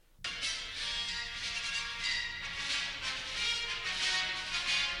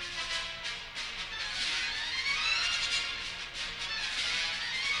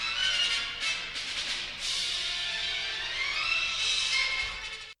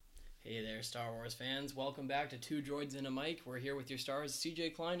Hey there, Star Wars fans. Welcome back to Two Droids and a Mic. We're here with your stars,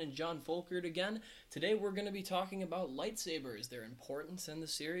 CJ Klein and John Folkert again. Today we're going to be talking about lightsabers, their importance in the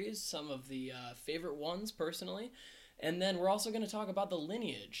series, some of the favorite ones personally, and then we're also going to talk about the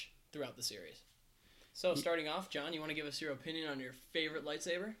lineage throughout the series. So starting off, John, you want to give us your opinion on your favorite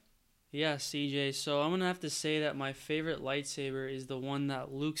lightsaber? Yeah, CJ. So I'm going to have to say that my favorite lightsaber is the one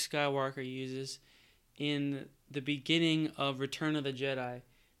that Luke Skywalker uses in the beginning of Return of the Jedi.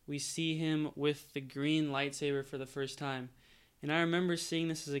 We see him with the green lightsaber for the first time. And I remember seeing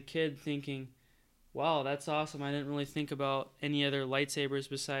this as a kid thinking, wow, that's awesome. I didn't really think about any other lightsabers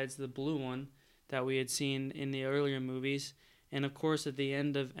besides the blue one that we had seen in the earlier movies. And of course, at the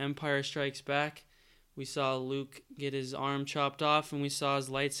end of Empire Strikes Back, we saw Luke get his arm chopped off and we saw his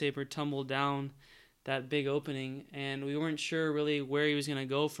lightsaber tumble down that big opening. And we weren't sure really where he was going to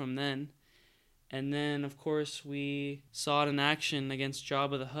go from then. And then, of course, we saw it in action against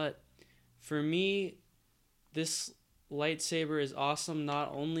Jabba the Hutt. For me, this lightsaber is awesome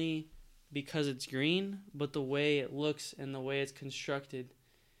not only because it's green, but the way it looks and the way it's constructed.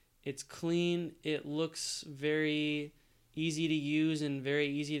 It's clean, it looks very easy to use and very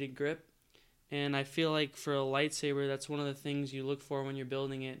easy to grip. And I feel like for a lightsaber, that's one of the things you look for when you're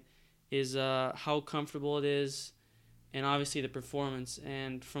building it, is how comfortable it is, and obviously the performance.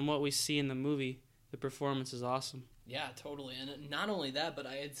 And from what we see in the movie, the performance is awesome. Yeah, totally. And not only that, but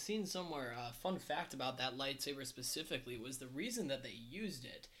I had seen somewhere a fun fact about that lightsaber specifically was the reason that they used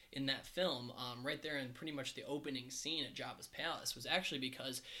it in that film, right there in pretty much the opening scene at Jabba's palace, was actually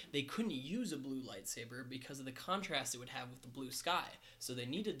because they couldn't use a blue lightsaber because of the contrast it would have with the blue sky. So they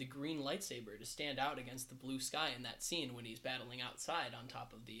needed the green lightsaber to stand out against the blue sky in that scene when he's battling outside on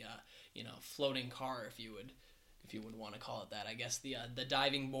top of the floating car, if you would want to call it that. I guess the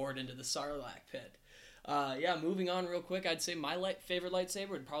diving board into the Sarlacc pit. Moving on real quick, I'd say my favorite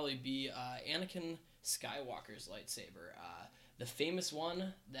lightsaber would probably be Anakin Skywalker's lightsaber. The famous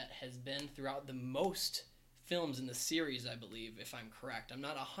one that has been throughout the most films in the series, I believe, if I'm correct. I'm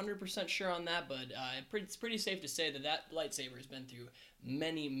not 100% sure on that, but it's pretty safe to say that lightsaber has been through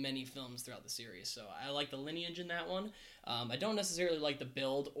many, many films throughout the series. So I like the lineage in that one. I don't necessarily like the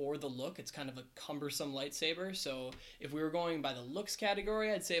build or the look. It's kind of a cumbersome lightsaber. So if we were going by the looks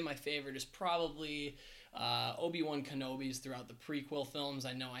category, I'd say my favorite is probably Obi-Wan Kenobi's throughout the prequel films.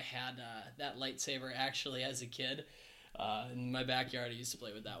 I know I had that lightsaber actually as a kid. In my backyard, I used to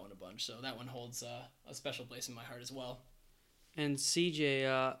play with that one a bunch, so that one holds a special place in my heart as well. And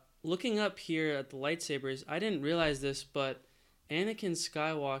CJ, looking up here at the lightsabers, I didn't realize this, but Anakin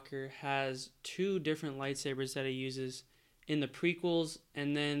Skywalker has two different lightsabers that he uses in the prequels,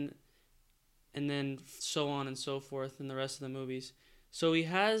 and then so on and so forth in the rest of the movies. So he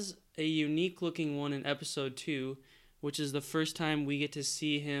has a unique looking one in Episode 2, which is the first time we get to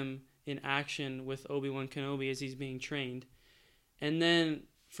see him in action with Obi-Wan Kenobi as he's being trained. And then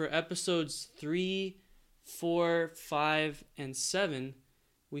for episodes 3, 4, 5, and 7,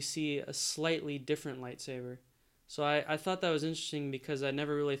 we see a slightly different lightsaber. So I thought that was interesting because I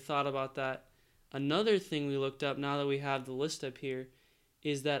never really thought about that. Another thing we looked up now that we have the list up here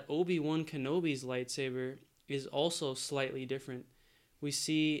is that Obi-Wan Kenobi's lightsaber is also slightly different. We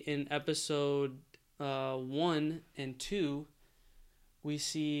see in episode 1 and 2, we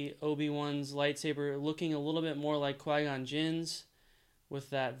see Obi-Wan's lightsaber looking a little bit more like Qui-Gon Jinn's with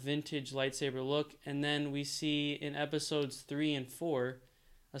that vintage lightsaber look. And then we see in episodes 3 and 4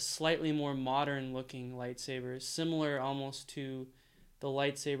 a slightly more modern looking lightsaber, similar almost to the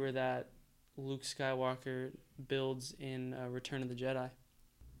lightsaber that Luke Skywalker builds in Return of the Jedi.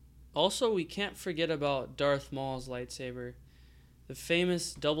 Also, we can't forget about Darth Maul's lightsaber. The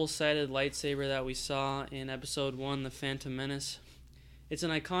famous double-sided lightsaber that we saw in episode 1, The Phantom Menace. It's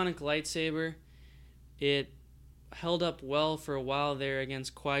an iconic lightsaber. It held up well for a while there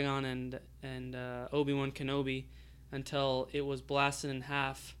against Qui-Gon and Obi-Wan Kenobi until it was blasted in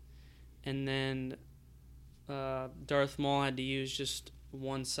half, and then Darth Maul had to use just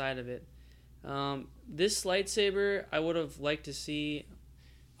one side of it. This lightsaber, I would have liked to see.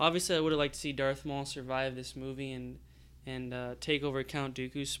 Obviously, I would have liked to see Darth Maul survive this movie and take over Count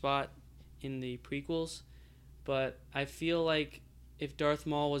Dooku's spot in the prequels, but I feel like if Darth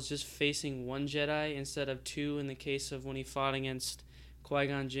Maul was just facing one Jedi instead of two in the case of when he fought against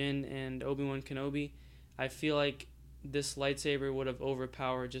Qui-Gon Jinn and Obi-Wan Kenobi, I feel like this lightsaber would have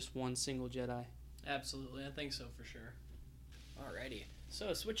overpowered just one single Jedi. Absolutely, I think so for sure. Alrighty,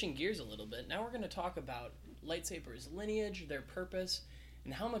 so switching gears a little bit, now we're going to talk about lightsabers' lineage, their purpose,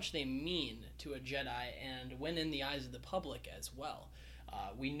 and how much they mean to a Jedi and when in the eyes of the public as well.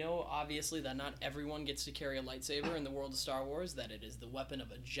 We know, obviously, that not everyone gets to carry a lightsaber in the world of Star Wars, that it is the weapon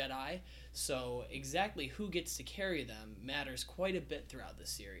of a Jedi, so exactly who gets to carry them matters quite a bit throughout this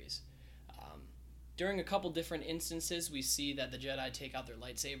series. During a couple different instances, we see that the Jedi take out their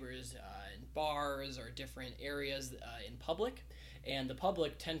lightsabers in bars or different areas in public, and the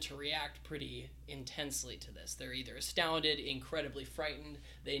public tend to react pretty intensely to this. They're either astounded, incredibly frightened,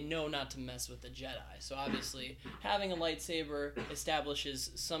 they know not to mess with the Jedi. So obviously, having a lightsaber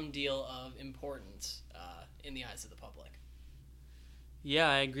establishes some deal of importance in the eyes of the public. Yeah,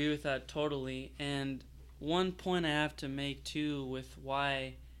 I agree with that totally. And one point I have to make too with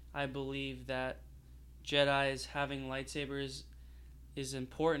why I believe that Jedis having lightsabers is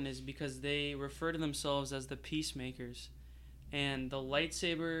important is because they refer to themselves as the peacemakers. And the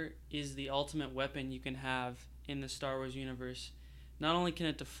lightsaber is the ultimate weapon you can have in the Star Wars universe. Not only can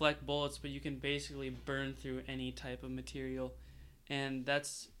it deflect bullets, but you can basically burn through any type of material. And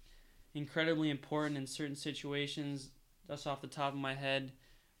that's incredibly important in certain situations. Just off the top of my head,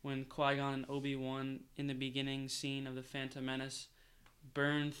 when Qui-Gon and Obi-Wan in the beginning scene of The Phantom Menace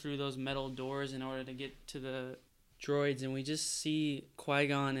burn through those metal doors in order to get to the droids, and we just see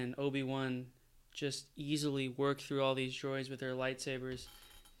Qui-Gon and Obi-Wan just easily work through all these droids with their lightsabers.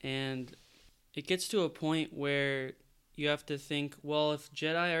 And it gets to a point where you have to think, well, if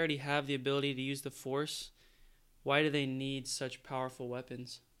Jedi already have the ability to use the Force, why do they need such powerful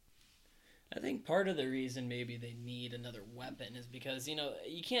weapons? I think part of the reason maybe they need another weapon is because,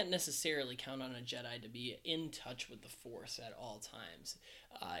 you can't necessarily count on a Jedi to be in touch with the Force at all times.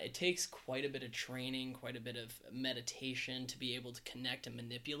 It takes quite a bit of training, quite a bit of meditation to be able to connect and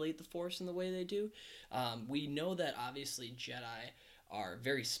manipulate the Force in the way they do. We know that obviously Jedi are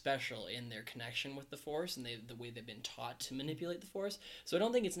very special in their connection with the Force and the way they've been taught to manipulate the Force. So I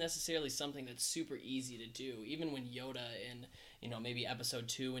don't think it's necessarily something that's super easy to do. Even when Yoda in maybe episode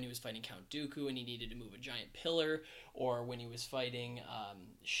 2 when he was fighting Count Dooku and he needed to move a giant pillar, or when he was fighting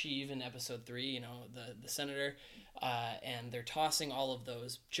Sheev in episode 3, the senator, and they're tossing all of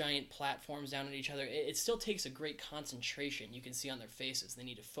those giant platforms down at each other. It still takes a great concentration. You can see on their faces they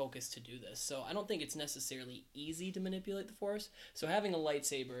need to focus to do this. So I don't think it's necessarily easy to manipulate the Force. So having a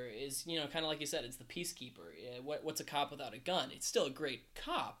lightsaber is, kind of like you said, it's the peacekeeper. What's a cop without a gun? It's still a great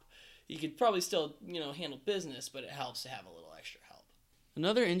cop. You could probably still, handle business, but it helps to have a little extra help.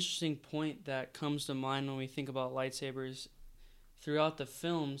 Another interesting point that comes to mind when we think about lightsabers throughout the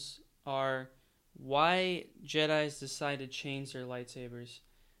films are why Jedis decide to change their lightsabers.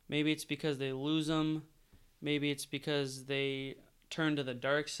 Maybe it's because they lose them. Maybe it's because they turn to the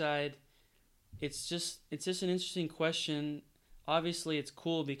dark side. It's just an interesting question. Obviously, it's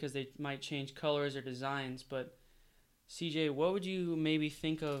cool because they might change colors or designs, but CJ, what would you maybe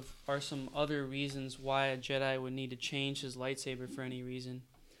think of are some other reasons why a Jedi would need to change his lightsaber for any reason?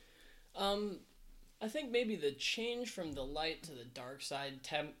 I think maybe the change from the light to the dark side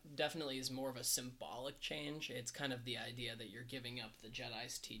definitely is more of a symbolic change. It's kind of the idea that you're giving up the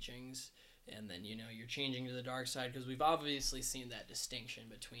Jedi's teachings and then, you're changing to the dark side, because we've obviously seen that distinction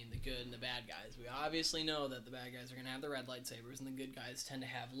between the good and the bad guys. We obviously know that the bad guys are going to have the red lightsabers and the good guys tend to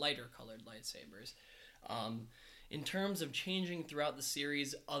have lighter colored lightsabers. In terms of changing throughout the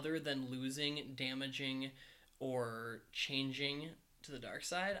series, other than losing, damaging, or changing to the dark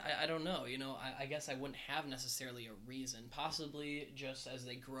side, I don't know. I guess I wouldn't have necessarily a reason. Possibly just as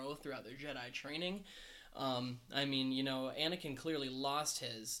they grow throughout their Jedi training. Anakin clearly lost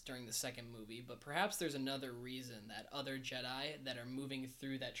his during the second movie, but perhaps there's another reason that other Jedi that are moving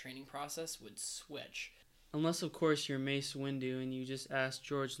through that training process would switch. Unless, of course, you're Mace Windu and you just ask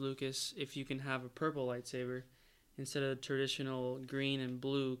George Lucas if you can have a purple lightsaber instead of the traditional green and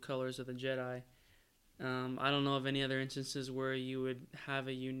blue colors of the Jedi. I don't know of any other instances where you would have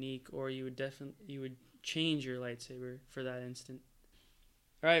a unique, or you would change your lightsaber for that instant.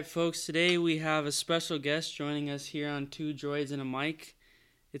 All right, folks, today we have a special guest joining us here on Two Droids and a Mic.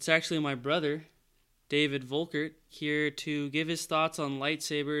 It's actually my brother, David Volkert, here to give his thoughts on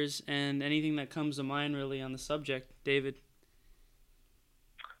lightsabers and anything that comes to mind really on the subject. David.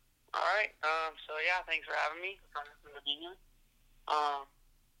 All right. Thanks for having me.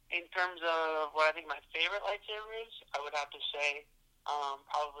 In terms of what I think my favorite lightsaber is, I would have to say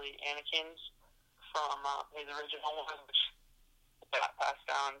probably Anakin's from his original one, which got passed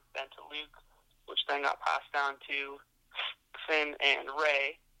down then to Luke, which then got passed down to Finn and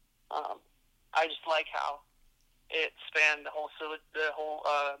Rey. I just like how it spanned the whole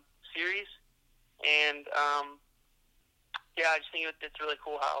series, and I just think it's really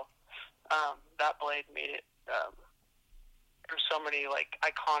cool how that blade made it. There's so many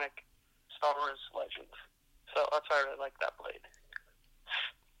iconic Star Wars legends, so that's why I really like that blade.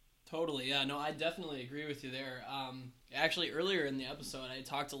 Totally, yeah. No, I definitely agree with you there. Actually, earlier in the episode, I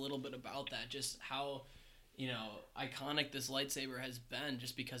talked a little bit about that, just how, iconic this lightsaber has been,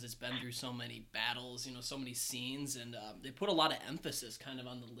 just because it's been through so many battles, so many scenes, and they put a lot of emphasis kind of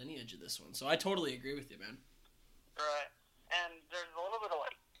on the lineage of this one. So I totally agree with you, man. Right. And there's a little bit of,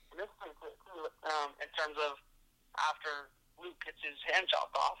 like, mystery to it, too, in terms of after Luke gets his hand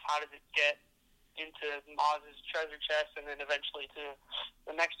chopped off, how does it get into Maz's treasure chest and then eventually to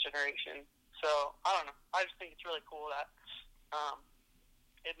the next generation. So, I don't know. I just think it's really cool that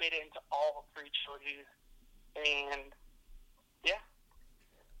it made it into all three trilogies. And, yeah.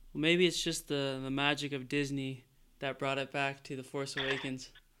 Well, maybe it's just the magic of Disney that brought it back to The Force Awakens.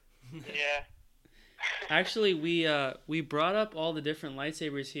 Yeah. Actually, we brought up all the different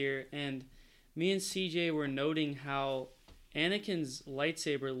lightsabers here, and me and CJ were noting how Anakin's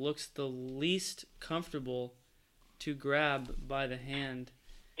lightsaber looks the least comfortable to grab by the hand.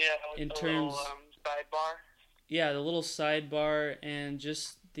 Yeah, with the little sidebar. Yeah, the little sidebar and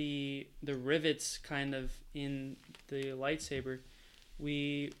just the rivets kind of in the lightsaber.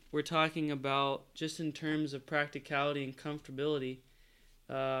 We were talking about just in terms of practicality and comfortability.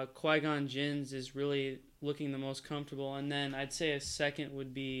 Qui-Gon Jinn's is really looking the most comfortable, and then I'd say a second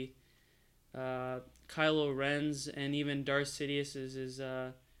would be Kylo Ren's, and even Darth Sidious's is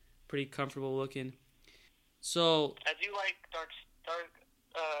pretty comfortable looking. So I do like Darth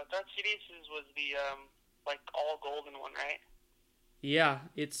Sidious's was the like all golden one, right? Yeah,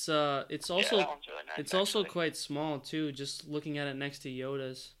 it's also that one's really nice, it's also quite small too. Just looking at it next to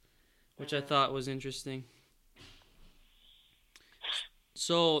Yoda's, which I thought was interesting.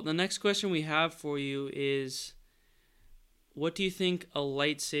 So the next question we have for you is, what do you think a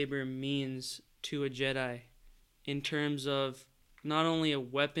lightsaber means to a Jedi in terms of not only a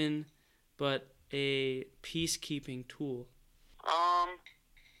weapon but a peacekeeping tool?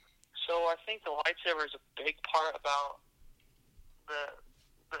 So I think the lightsaber is a big part about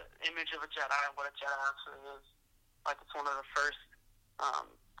the image of a Jedi and what a Jedi actually is. Like, it's one of the first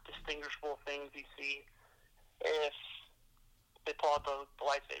distinguishable things you see if they pull out the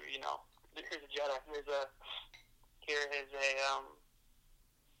lightsaber. Here's a Jedi. Here is a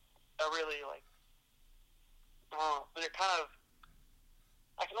really, like, they're kind of,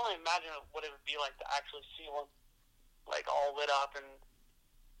 I can only imagine what it would be like to actually see one, like, all lit up, and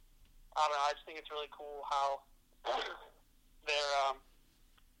I don't know, I just think it's really cool how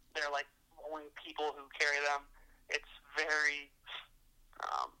they're like only people who carry them. It's very,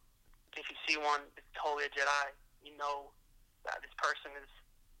 if you see one, it's totally a Jedi. You know that this person is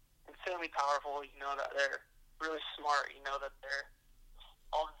insanely powerful. You know that they're really smart. You know that they're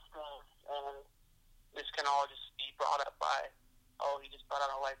all these things, and this can all just be brought up by, oh, he just brought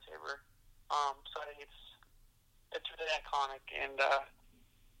out a lightsaber. So I think it's really iconic, and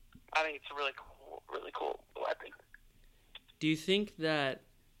I think it's a really cool weapon. Do you think that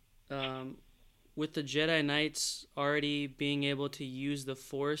with the Jedi Knights already being able to use the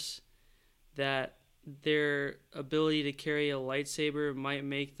Force, that their ability to carry a lightsaber might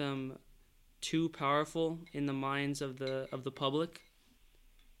make them too powerful in the minds of the public?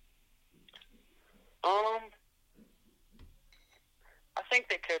 I think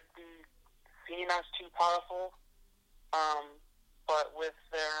they could be seen as too powerful, but with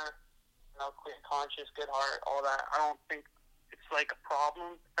their clear conscience, good heart, all that, I don't think it's like a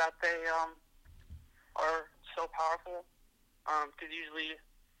problem that they are so powerful. Because usually,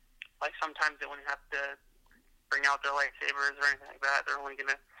 like, sometimes they wouldn't have to bring out their lightsabers or anything like that. They're only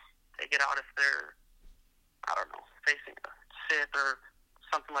gonna take it out if they're, I don't know, facing a Sith or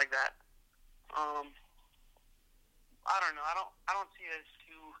something like that. I don't know. I don't see it as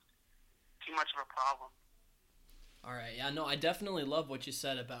too much of a problem. All right, yeah, no, I definitely love what you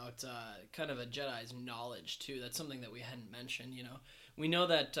said about kind of a Jedi's knowledge, too. That's something that we hadn't mentioned, We know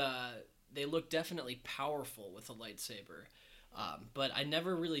that they look definitely powerful with a lightsaber, but I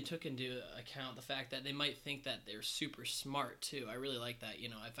never really took into account the fact that they might think that they're super smart, too. I really like that,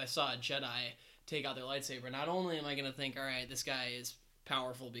 If I saw a Jedi take out their lightsaber, not only am I going to think, all right, this guy is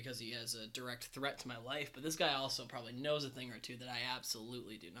powerful because he has a direct threat to my life, but this guy also probably knows a thing or two that I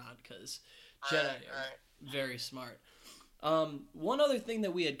absolutely do not, because Jedi are very smart. One other thing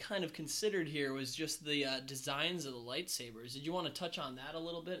that we had kind of considered here was just the designs of the lightsabers. Did you want to touch on that a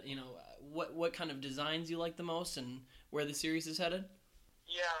little bit? What kind of designs you like the most and where the series is headed?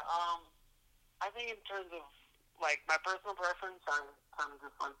 Yeah, I think in terms of, like, my personal preference, I'm kind of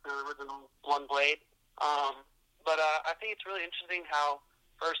just like the original one blade. But I think it's really interesting how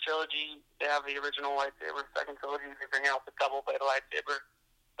first trilogy, they have the original lightsaber. Second trilogy, they bring out the double-bladed lightsaber.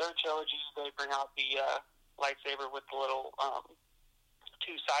 Third trilogy, they bring out the lightsaber with the little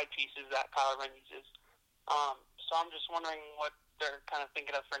two side pieces that Kylo Ren uses. So I'm just wondering what they're kind of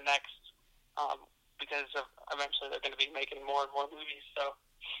thinking of for next, because eventually they're going to be making more and more movies. So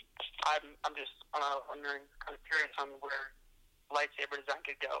I'm just wondering, kind of curious on where lightsaber design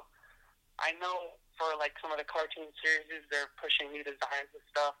could go. I know for like some of the cartoon series, they're pushing new designs and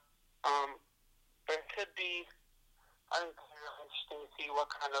stuff. But it could be, I think it's really interesting to see what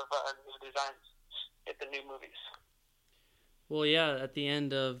kind of new designs hit the new movies. Well, yeah, at the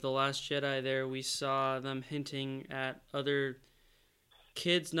end of The Last Jedi there, we saw them hinting at other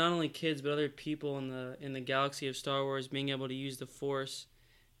kids, not only kids, but other people in the galaxy of Star Wars being able to use the Force.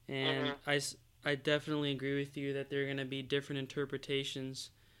 And I definitely agree with you that there are going to be different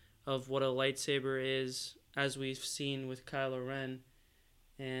interpretations of what a lightsaber is, as we've seen with Kylo Ren.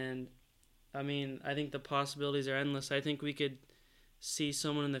 And, I mean, I think the possibilities are endless. I think we could see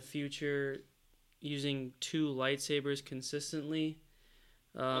someone in the future using two lightsabers consistently.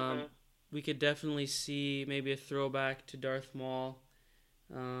 We could definitely see maybe a throwback to Darth Maul.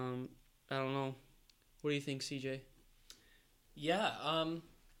 I don't know. What do you think, CJ? Yeah,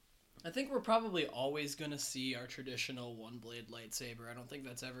 I think we're probably always going to see our traditional one-blade lightsaber. I don't think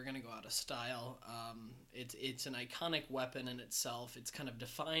that's ever going to go out of style. It's an iconic weapon in itself. It's kind of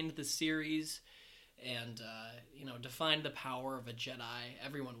defined the series and, defined the power of a Jedi.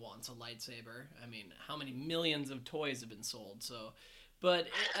 Everyone wants a lightsaber. I mean, how many millions of toys have been sold? But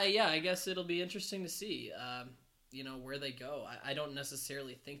I guess it'll be interesting to see, where they go. I don't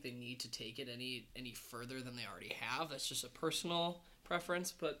necessarily think they need to take it any further than they already have. That's just a personal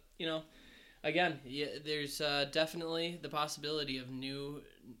preference, but again, there's definitely the possibility of new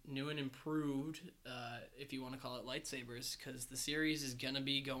and improved, if you want to call it, lightsabers, because the series is gonna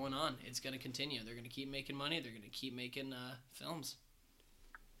be going on. It's gonna continue. They're gonna keep making money. They're gonna keep making films.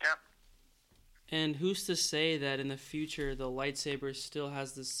 Yeah. And who's to say that in the future the lightsaber still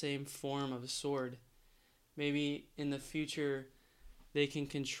has the same form of a sword? Maybe in the future they can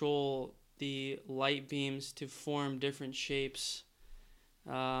control the light beams to form different shapes.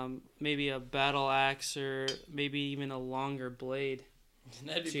 Maybe a battle axe, or maybe even a longer blade.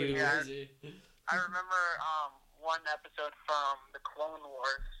 That'd be pretty crazy. I remember one episode from the Clone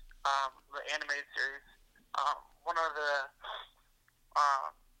Wars, the animated series. One of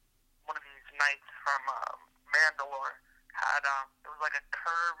these knights from Mandalore had it was like a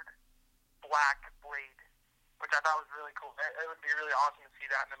curved black blade, which I thought was really cool. It would be really awesome to see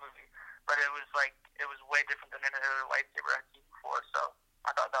that in the movie, but it was way different than any other lightsaber I'd seen before. So I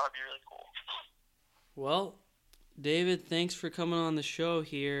thought that would be really cool. Well, David, thanks for coming on the show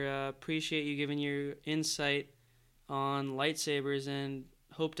here. Appreciate you giving your insight on lightsabers, and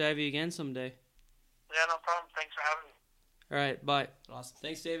hope to have you again someday. Yeah, no problem. Thanks for having me. All right, bye. Awesome.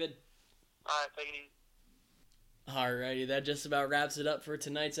 Thanks, David. All right, take it easy. Alrighty, that just about wraps it up for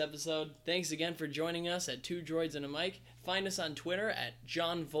tonight's episode. Thanks again for joining us at Two Droids and a Mic. Find us on Twitter at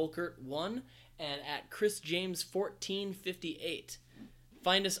JohnVolkert1 and at ChrisJames1458.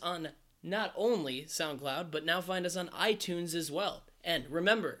 Find us on not only SoundCloud, but now find us on iTunes as well. And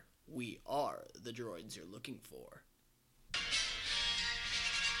remember, we are the droids you're looking for.